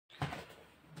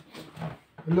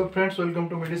Hello friends, welcome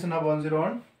to Medicine Hub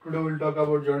 101. Today we'll talk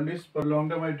about jaundice. For a long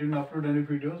time I didn't upload any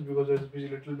videos because I was busy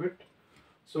a little bit.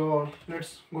 So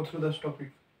let's go through this topic.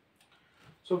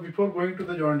 So before going to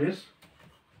the jaundice,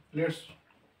 let's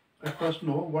at first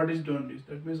know what is jaundice.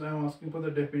 That means I am asking for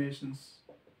the definitions.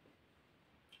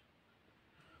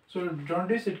 So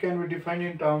jaundice, it can be defined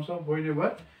in terms of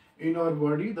whenever in our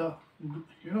body the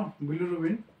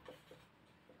bilirubin,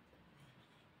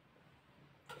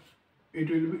 it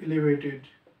will be elevated.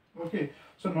 Okay,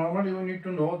 so normally we need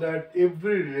to know that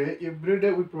every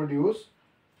day we produce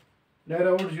near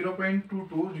about 0.2 to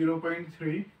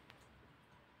 0.3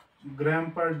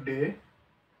 gram per day.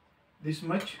 This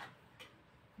much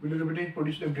bilirubin is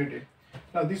produced every day.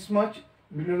 Now this much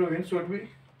bilirubin should be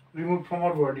removed from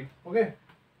our body. Okay,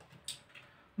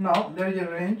 now there is a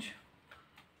range.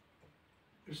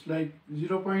 It's like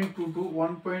 0.2 to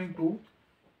 1.2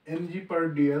 mg per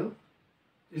dl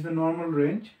is the normal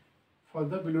range for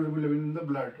the bilirubin level in the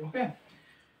blood. Okay,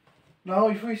 now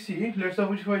if we see, let's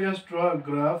suppose if I just draw a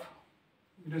graph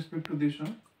with respect to this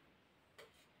one,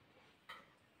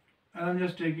 and I'm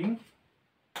just taking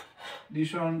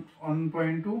this on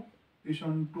 1.2, this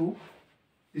on 2,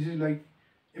 this is like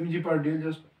mg per dl,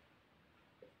 just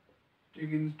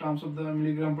taking in terms of the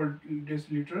milligram per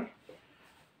deciliter.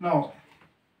 Now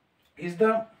is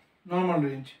the normal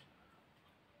range.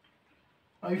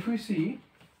 Now if we see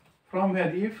from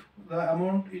here, if the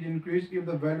amount is increased, if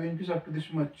the value increases up to this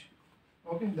much,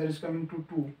 okay, that is coming to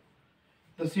 2,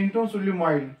 the symptoms will be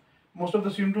mild. Most of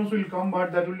the symptoms will come,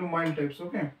 but that will be mild types.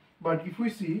 Okay, but if we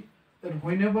see that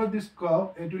whenever this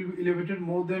curve, it will be elevated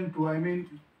more than 2, I mean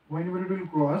whenever it will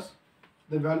cross,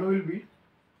 the value will be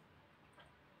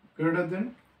greater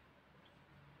than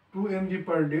 2 mg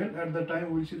per dl. At the time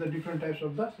we will see the different types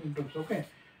of the symptoms. Okay,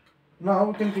 now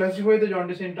we can classify the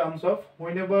jaundice in terms of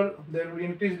whenever there will be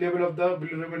increased level of the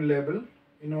bilirubin level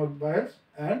in our bowels,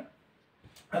 and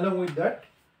along with that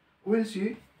we will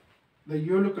see the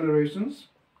yellow colorations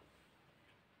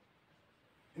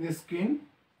in the skin,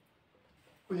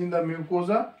 within the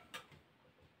mucosa,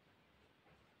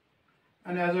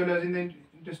 and as well as in the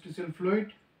interstitial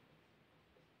fluid,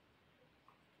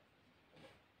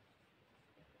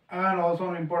 and also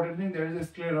an important thing, there is a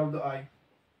sclera of the eye.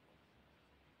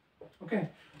 Okay,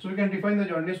 so we can define the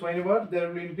jaundice whenever there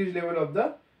will be increased level of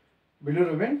the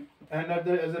bilirubin, and as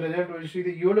a result we will see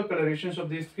the yellow colorations of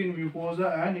the skin,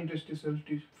 mucosa, and interstitial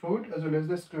fluid, as well as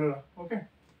the sclera. Okay,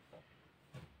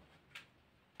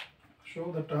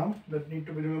 so the term that need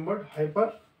to be remembered: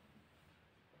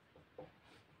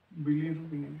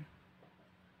 hyperbilirubinemia.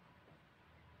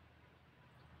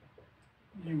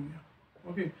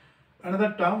 Okay,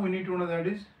 another term we need to know, that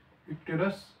is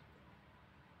icterus.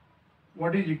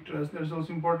 What is icterus? That is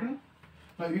also important.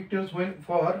 Now icterus, when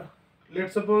for,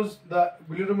 let's suppose the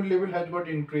bilirubin level has got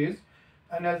increased,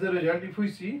 and as a result if we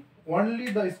see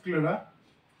only the sclera,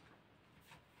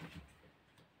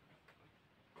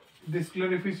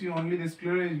 if we see only the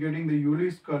sclera is getting the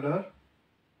yellowish color,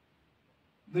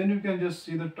 then you can just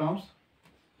see the terms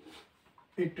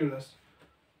icterus.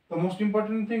 The most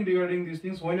important thing regarding these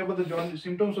things, whenever the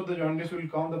symptoms of the jaundice will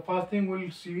come, the first thing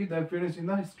we'll see the appearance in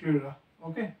the sclera.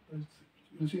 Okay,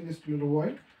 you'll see the sclera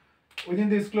void. Within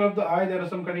the sclera of the eye, there are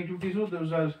some connective tissues.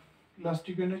 Those are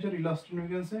elastic in nature, elastin we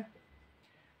can say.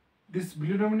 This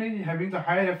bilirubin is having the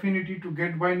higher affinity to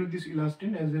get bind with this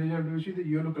elastin. As a result, we see the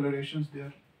yellow colorations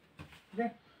there.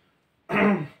 Okay.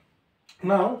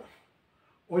 Now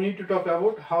we need to talk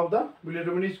about how the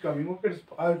bilirubin is coming. Okay,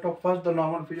 I'll talk first the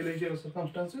normal physiological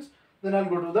circumstances, then I'll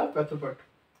go to the patho part.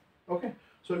 Okay,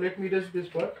 so let me just this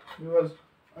part, because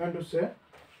I want to say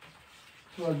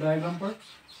so diagram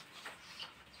parts.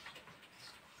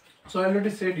 So I already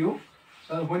said you,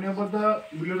 whenever the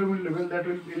bilirubin level that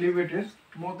will be elevated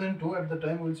more than 2, at the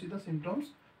time we will see the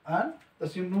symptoms, and the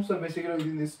symptoms are basically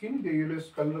within the skin, the yellowish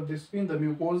color of the skin, the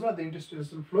mucosa, the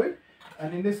interstitial fluid,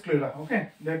 and in the sclera.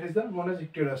 Okay, that is the known as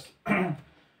icterus.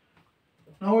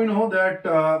 Now we know that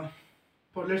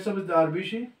for, let's suppose, the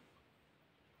RBC.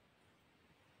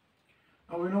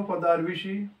 Now we know for the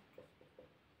RBC,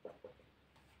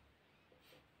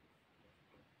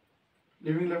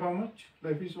 living life, how much?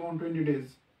 Life is 120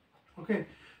 days. Okay,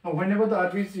 now whenever the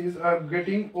RBCs are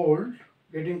getting older,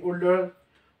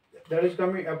 that is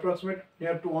coming approximate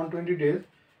near to 120 days,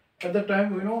 at the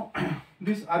time we know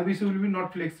this RBC will be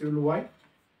not flexible. Why?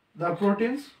 The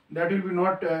proteins that will be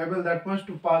not able that much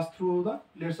to pass through the,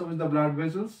 let's suppose, the blood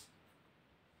vessels.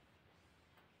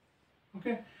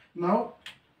 Okay, now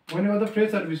whenever the fresh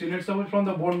RBC, let's suppose from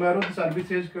the bone marrow, this RBC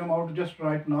has come out just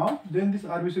right now, then this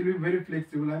RBC will be very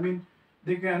flexible. I mean,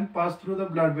 they can pass through the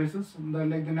blood vessels,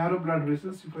 like the narrow blood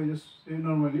vessels, if I just say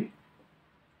normally.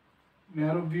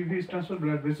 narrow VV stands for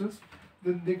blood vessels,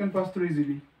 then they can pass through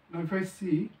easily. Now if I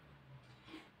see,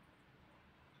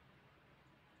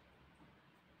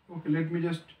 okay, let me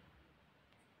just,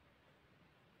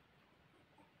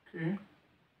 okay,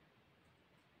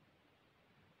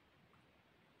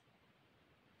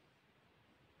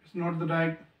 it's not the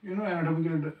right,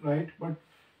 anatomical right, but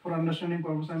for understanding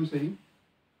purpose I am saying.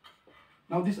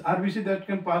 Now this RBC that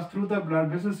can pass through the blood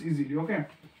vessels easily, okay.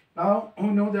 Now we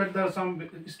know that there are some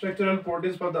structural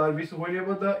proteins for the RBC.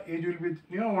 Whenever the age will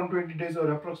be 120 days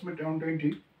or approximately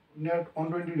 120, near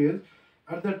 120 days,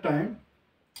 at that time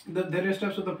the various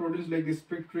types of the proteins like the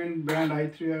spectrin, band,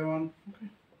 I3, I1, okay,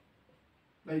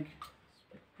 like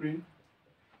spectrin,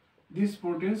 these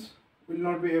proteins will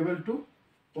not be able to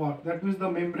work. That means the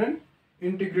membrane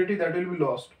integrity that will be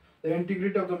lost. The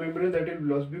integrity of the membrane that will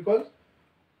be lost because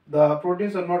the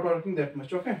proteins are not working that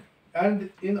much, okay.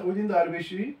 And within the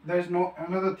RBC there is no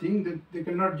another thing that they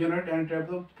cannot generate any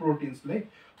type of proteins. Like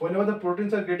whenever the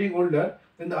proteins are getting older,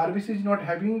 then the RBC is not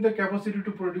having the capacity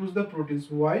to produce the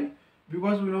proteins. Why?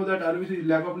 Because we know that RBC is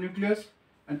lack of nucleus,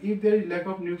 and if there is lack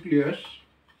of nucleus,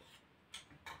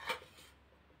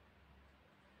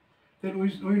 then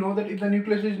we know that if the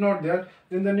nucleus is not there,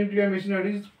 then the nuclear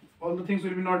machinery, all the things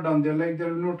will be not done there. Like there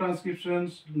will be no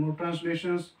transcriptions, no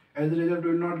translations. As a result,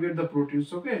 we will not get the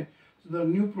proteins. Okay, so the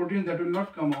new proteins that will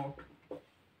not come out.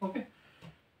 Okay.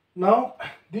 Now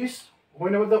this,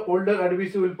 whenever the older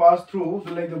RBC will pass through,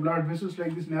 like the blood vessels,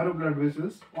 like these narrow blood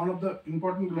vessels, one of the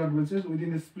important blood vessels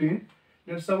within the spleen.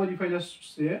 Let's suppose if I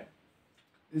just say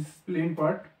this spleen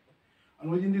part, and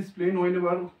within this spleen,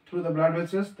 whenever through the blood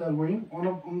vessels they are going, one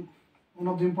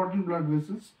of the important blood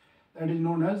vessels that is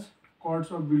known as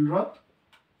cords of Billroth.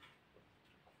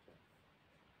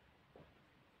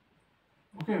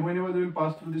 Okay, whenever they will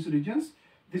pass through these regions,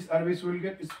 this RBC will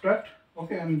get struck.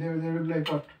 Okay, and there will be like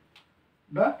what?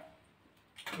 The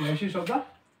lysis of the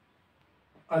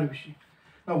RBC.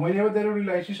 Now, whenever there will be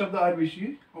lysis of the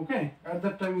RBC, okay, at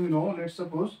that time we know, let's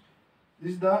suppose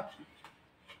this is the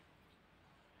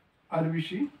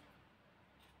RBC.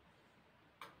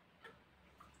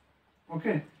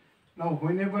 Okay, now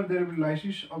whenever there will be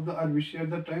lysis of the RBC, at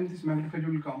that time this macrophage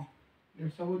will come.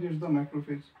 Let's suppose this is the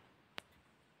macrophage.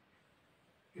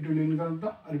 It will engulf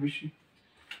the RBC.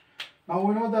 Now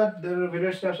we know that there are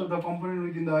various types of the component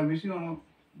within the RBC.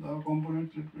 The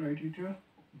components, let me write it here.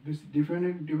 This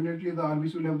definitely the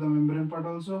RBC will have the membrane part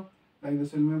also, like the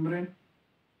cell membrane.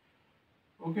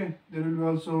 Okay, there will be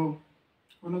also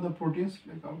one of the proteins,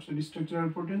 like outside structural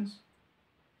proteins,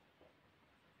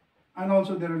 and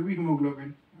also there will be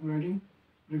hemoglobin. I'm writing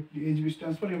HB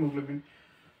stands for hemoglobin.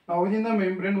 Now within the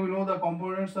membrane, we know the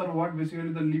components are what?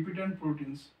 Basically the lipid and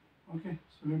proteins. Okay,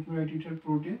 so let me write it here: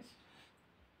 proteins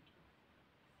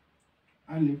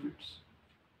and lipids.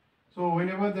 So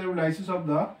whenever there is lysis of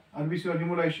the RBC or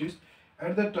hemolysis,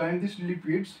 at that time these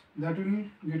lipids that will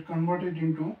get converted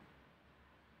into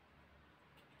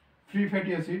free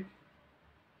fatty acid.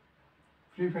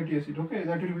 Okay,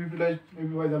 that will be utilized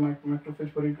maybe by the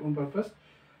macrophage for its own purpose.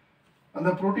 And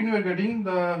the protein we are getting,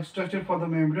 the structure for the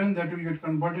membrane, that will get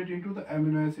converted into the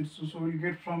amino acids. So we will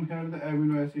get from here the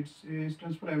amino acids. A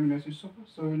stands for amino acids.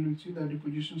 So we will see the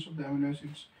depositions of the amino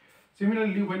acids.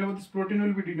 Similarly, whenever this protein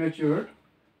will be denatured,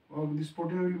 or this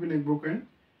protein will be like broken,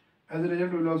 as a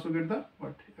result we will also get the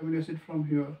what? Amino acid from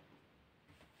here.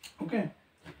 Okay.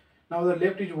 Now the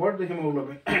left is what? The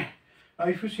hemoglobin. Now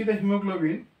if you see the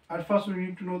hemoglobin, at first we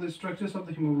need to know the structures of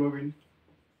the hemoglobin.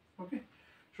 Okay.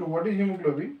 So what is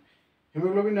hemoglobin?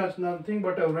 Hemoglobin has nothing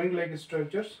but a ring-like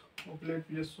structures. Okay, let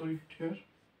me just show it here.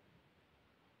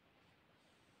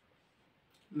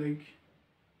 Like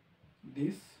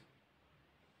this.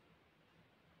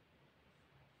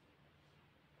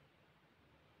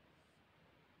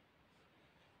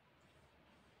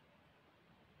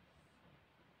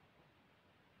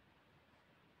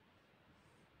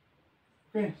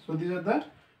 Okay, so these are the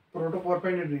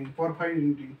protoporphyrin ring,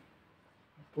 porphyrin ring.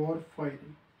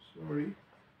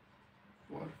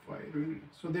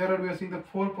 So there we are seeing the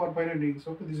 4 porphyrin rings.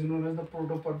 Okay, this is known as the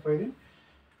protoporphyrin.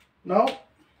 Now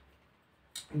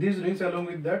these rings, along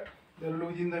with that, there will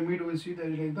within the mid we will see there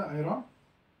is like the iron,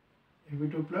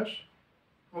 Ab2 plus.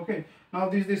 Okay, now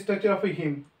this is the structure of a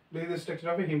heme. There is the structure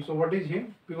of a heme. So what is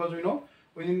heme? Because we know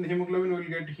within the hemoglobin we will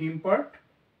get heme part,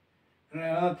 and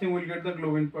another thing we will get the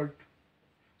globin part.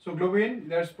 So globin,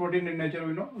 that's protein in nature,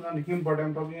 we know, and heme part I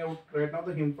am talking about right now,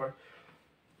 the heme part.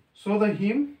 So the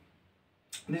heme,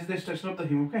 this is the structure of the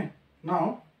heme. Okay,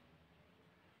 now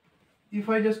if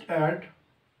I just add,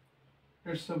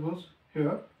 let's suppose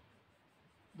here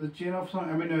the chain of some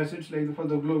amino acids like for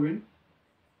the globin,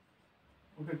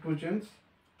 okay, 2 chains,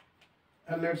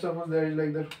 and let's suppose there is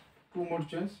like the two more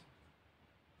chains.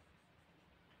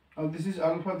 Now this is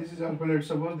alpha, let's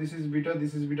suppose this is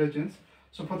beta chains.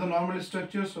 So for the normal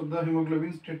structures of the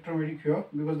hemoglobin tetrametic here,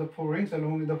 because the 4 rings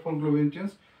along with the 4 globin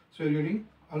chains, so we are getting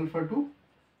alpha to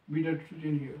beta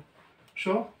chain here.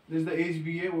 So this is the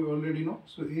HBA, we already know.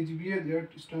 So HBA,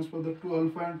 that stands for the 2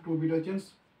 alpha and 2 beta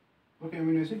chains, okay,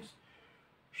 amino acids.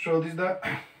 So this is the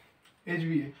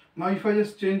HBA. Now if I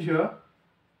just change here,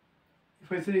 if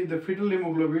I say the fetal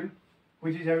hemoglobin,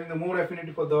 which is having the more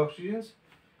affinity for the oxygens,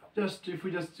 just if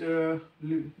we just do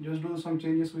some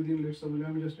changes within, let's suppose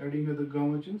I'm just adding here the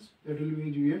gamma chains, that will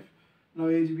be HBF. Now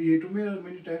HBA2 may are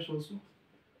many types also.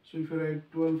 So if you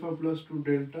write 2 alpha plus 2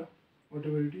 delta,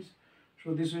 whatever it is,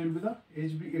 so this will be the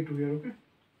HBA2 here, okay.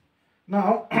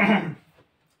 Now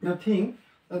the thing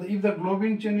that if the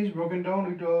globin chain is broken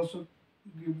down, it will also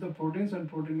give the proteins, and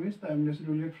protein means the amino acid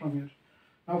will get from here.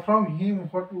 Now from him,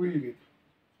 what will you get?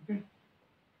 Okay,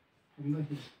 from the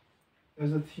him.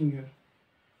 That's the thing here.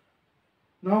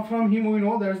 Now from him we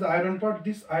know there is the iron part.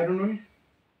 This iron will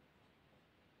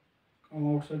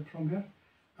come outside from here,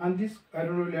 and this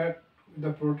iron will add with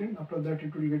the protein. After that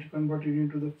it will get converted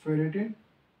into the ferritin,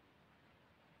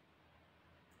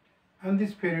 and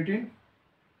this ferritin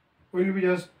will be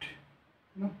just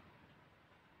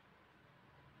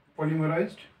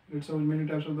polymerized. Let's suppose many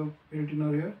types of the ferritin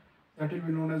are here. That will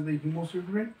be known as the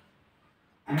hemosiderin,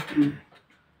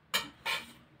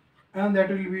 and that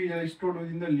will be stored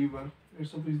within the liver.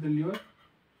 Let's suppose the liver.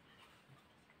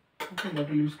 Okay, that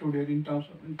will be stored here in terms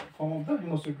of in form of the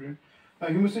hemosiderin. Now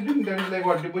hemosiderin, that is like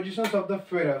what, depositions of the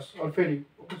ferrous or ferric.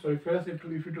 Okay, sorry, ferrous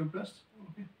Fe2 plus.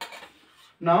 Okay.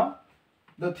 Now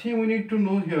the thing we need to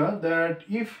know here, that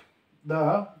if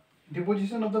the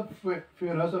deposition of the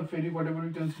ferrous or ferric, whatever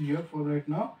we can see here for right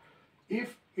now,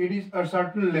 if it is a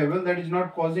certain level that is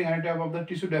not causing any type of the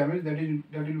tissue damage, that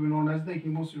will be known as the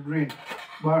hemosiderin.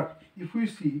 But if we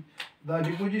see the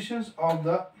depositions of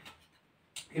the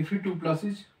Fe2 plus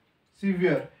is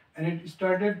severe and it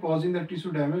started causing the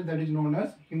tissue damage, that is known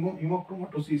as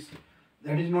hemochromatosis.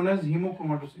 That is known as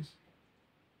hemochromatosis.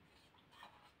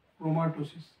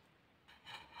 Chromatosis.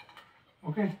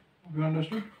 Okay, we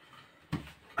understood.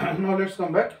 Now let's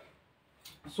come back.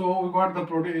 So we got the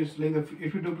protein is like the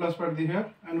Fe2 plus part here,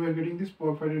 and we are getting this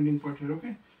porphyrin ending part here.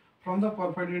 Okay, from the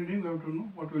porphyrin ending we have to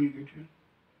know what we will get here.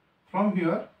 From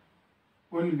here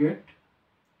we will get,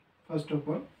 first of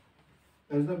all,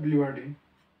 that is the bilirubin.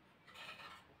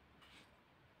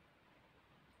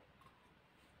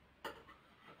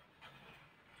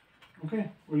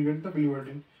 Okay, we will get the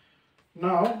bilirubin.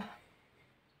 Now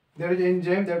there is an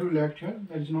enzyme that will act here,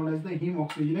 that is known as the heme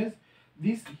oxygenase.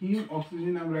 This heme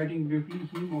oxygen, I am writing briefly,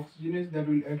 heme oxygenase, that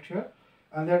will act here,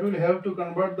 and that will help to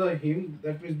convert the heme,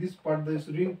 that means this part, this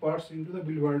ring parts, into the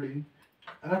bilirubin.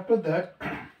 And after that,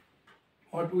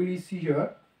 what will we see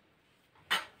here?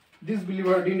 This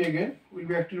bilirubin again will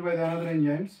be acted by the another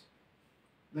enzymes.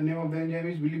 The name of the enzyme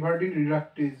is bilirubin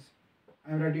reductase.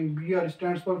 I am writing BR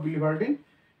stands for bilirubin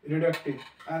reductase,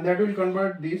 and that will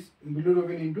convert this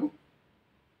bilirubin into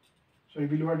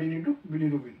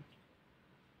bilirubin.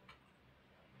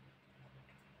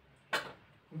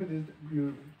 Okay, this is the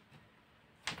bilirubin.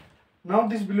 Now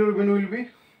this bilirubin will be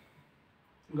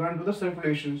gone to the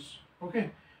circulations.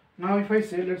 Okay. Now if I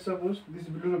say, let's suppose this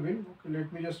bilirubin, okay,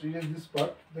 let me just erase this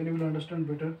part, then you will understand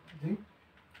better, I think.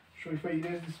 So if I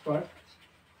erase this part,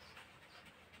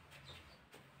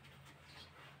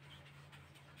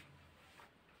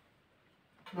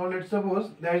 now let's suppose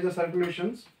there is the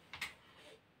circulations.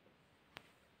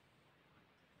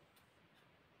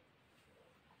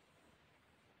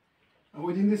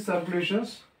 Within these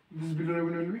circulations, this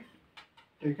bilirubin will be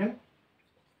taken.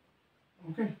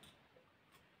 Okay.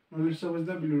 Now let's suppose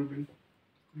the bilirubin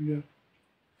here.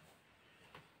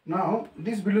 Now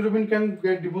this bilirubin can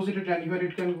get deposited anywhere,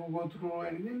 it can go through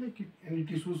anything like any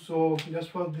tissue. So just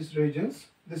for these regions,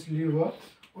 this liver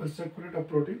will separate a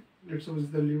protein. Let's suppose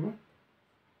the liver.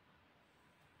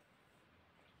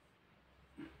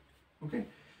 Okay.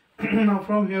 Now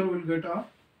from here we will get a,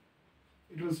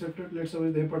 it will separate, let's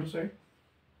suppose the hepatocyte.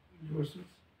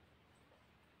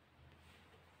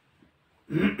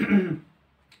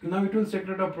 Now it will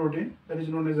secrete a protein that is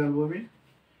known as albumin,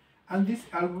 and this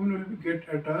albumin will be get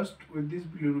attached with this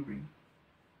bilirubin.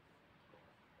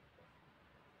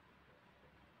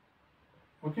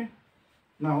 Okay.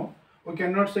 Now we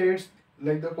cannot say it's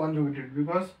like the conjugated,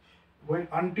 because when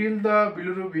until the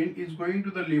bilirubin is going to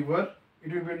the liver,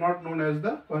 it will be not known as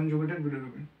the conjugated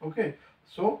bilirubin. Okay.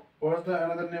 So what's the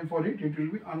another name for it? It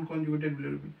will be unconjugated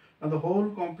bilirubin. Now the whole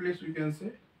complex we can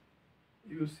say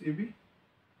UCB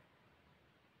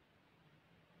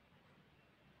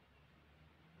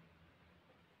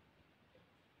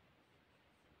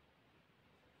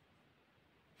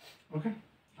Okay,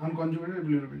 unconjugated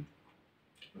bilirubin.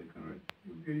 So you can write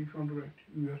if you want to write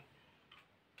UR.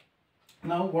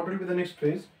 Now what will be the next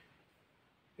phase?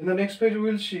 In the next page we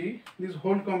will see this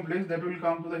whole complex that will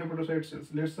come to the hepatocyte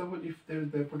cells. Let's suppose if there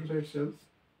is the hepatocyte cells.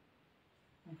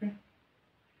 Okay.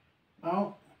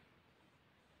 Now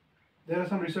there are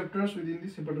some receptors within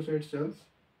these hepatocyte cells.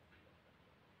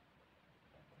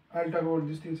 I'll talk about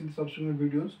these things in the subsequent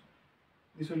videos.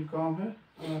 This will come here,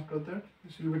 and after that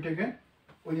this will be taken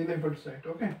within the hepatocyte.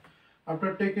 Okay.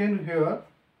 After taken here,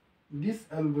 this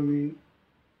albumin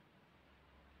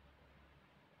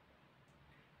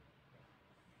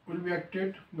will be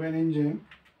acted by an enzyme,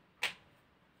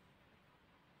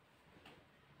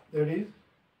 that is,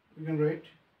 we can write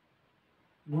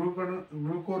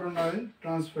glucuronide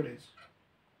transferase.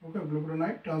 Okay,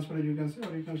 glucuronide transferase you can say,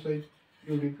 or you can say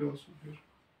UDP also here.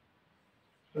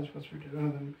 That's phosphated,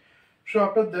 another name. So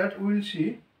after that we will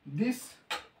see this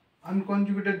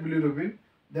unconjugated bilirubin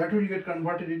that will get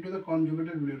converted into the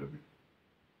conjugated bilirubin.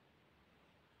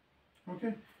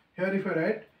 Okay, here if I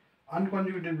write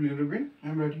unconjugated bilirubin, I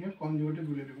am writing here conjugated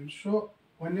bilirubin. So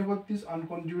whenever this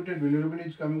unconjugated bilirubin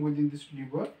is coming within this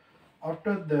liver,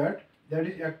 after that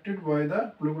is acted by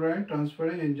the glucuronide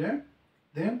transferase enzyme,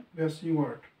 then we are seeing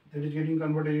what? That is getting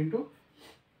converted into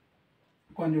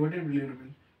conjugated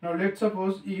bilirubin. Now let's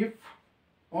suppose if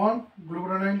on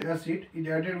glucuronide acid is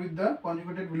added with the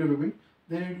conjugated bilirubin,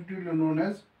 then it will be known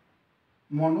as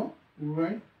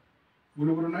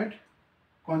monoglucuronide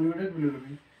conjugated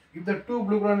bilirubin. If the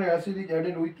 2-glucuronide acid is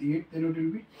added with it, then it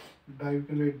will be you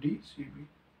can write DCB.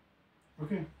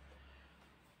 Okay.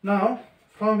 Now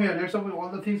from here, let's suppose all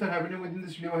the things are happening within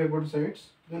this liver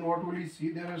hepatocytes. Then what will we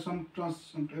see? There are some type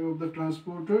of the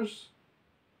transporters.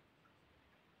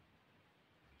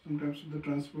 Some types of the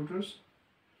transporters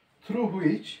through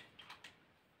which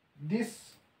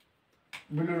this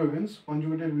bilirubins,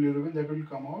 conjugated bilirubin, that will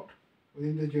come out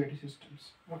within the GIT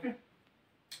systems. Okay.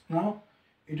 Now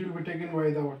it will be taken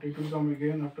by the what? It will come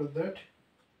again after that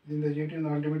in the GIT, and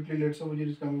ultimately let's suppose it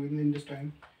is coming within the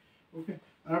intestine. Okay.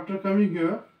 And after coming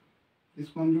here, this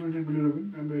conjugated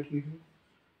bilirubin, I am writing here.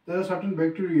 There are certain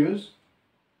bacteria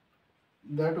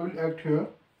that will act here.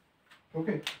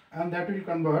 Okay, and that will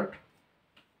convert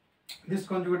this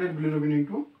conjugated bilirubin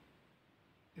into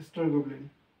stergobilin.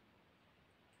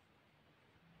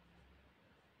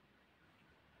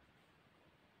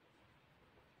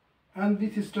 And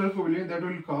this stergobilin that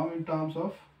will come in terms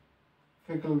of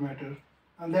fecal matter,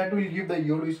 and that will give the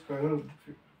yellowish color of the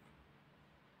fecal.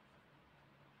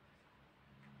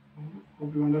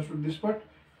 Hope you understood this part.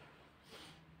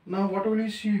 Now what will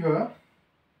you see here?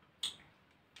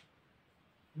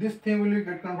 This thing will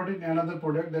get converted in another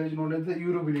product that is known as the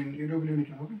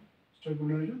urobilinogen. Okay,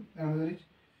 stergobilinogen. Another is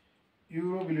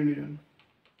urobilinogen.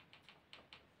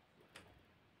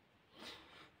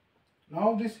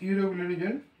 Now this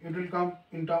urobilinogen, it will come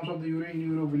in terms of the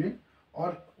urine urobilin,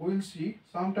 or we will see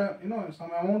some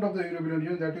amount of the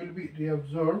urobilinogen that will be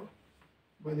reabsorbed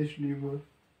by this liver.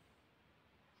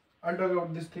 I'll talk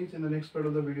about these things in the next part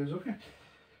of the videos. Okay.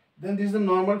 Then this is the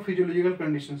normal physiological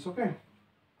conditions. Okay.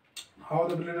 How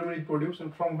the bilirubin is produced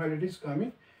and from where it is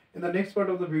coming. In the next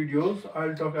part of the videos,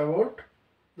 I'll talk about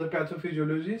the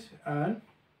pathophysiologies and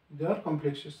their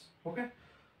complexes. Okay.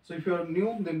 So if you are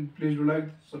new, then please do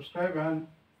like, subscribe, and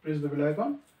press the bell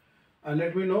icon, and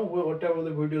let me know whatever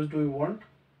the videos do you want.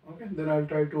 Okay. Then I'll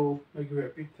try to make you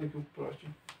happy. Thank you for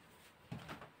watching.